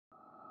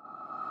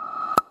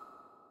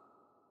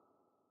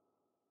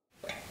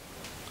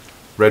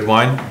Red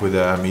wine with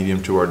a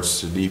medium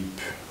towards deep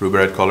ruby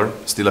red color,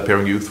 still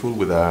appearing youthful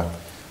with a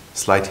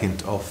slight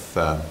hint of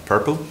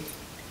purple.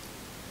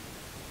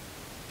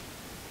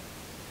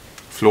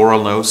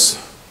 Floral nose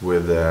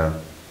with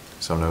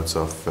some notes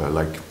of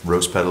like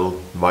rose petal,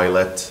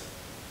 violet,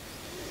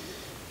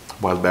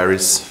 wild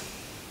berries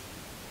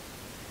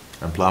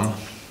and plum.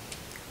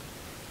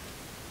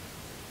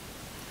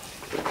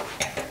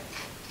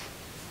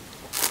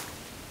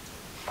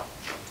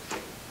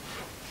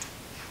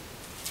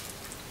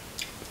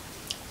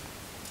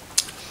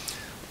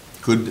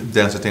 Good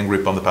density and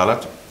grip on the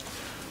palate.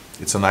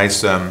 It's a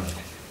nice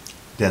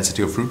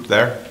density of fruit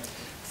there,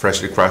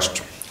 freshly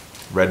crushed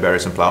red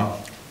berries and plum,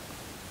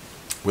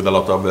 with a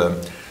lot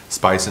of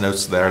spicy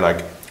notes there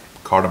like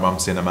cardamom,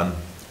 cinnamon,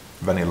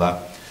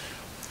 vanilla,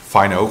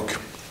 fine oak.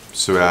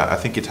 So I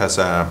think it has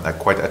a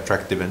quite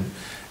attractive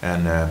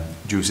and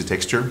juicy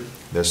texture.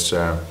 There's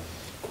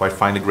quite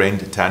finely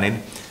grained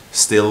tannin,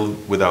 still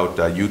without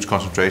a huge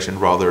concentration,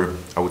 rather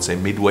I would say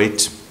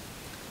mid-weight.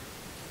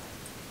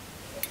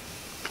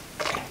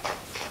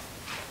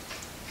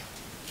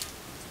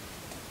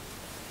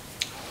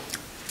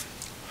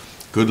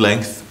 Good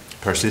length,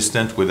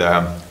 persistent with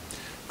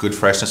good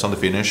freshness on the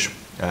finish.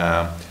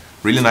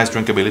 Really nice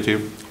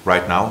drinkability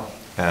right now,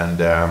 and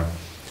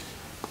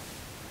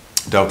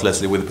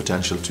doubtlessly with the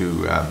potential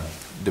to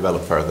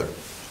develop further.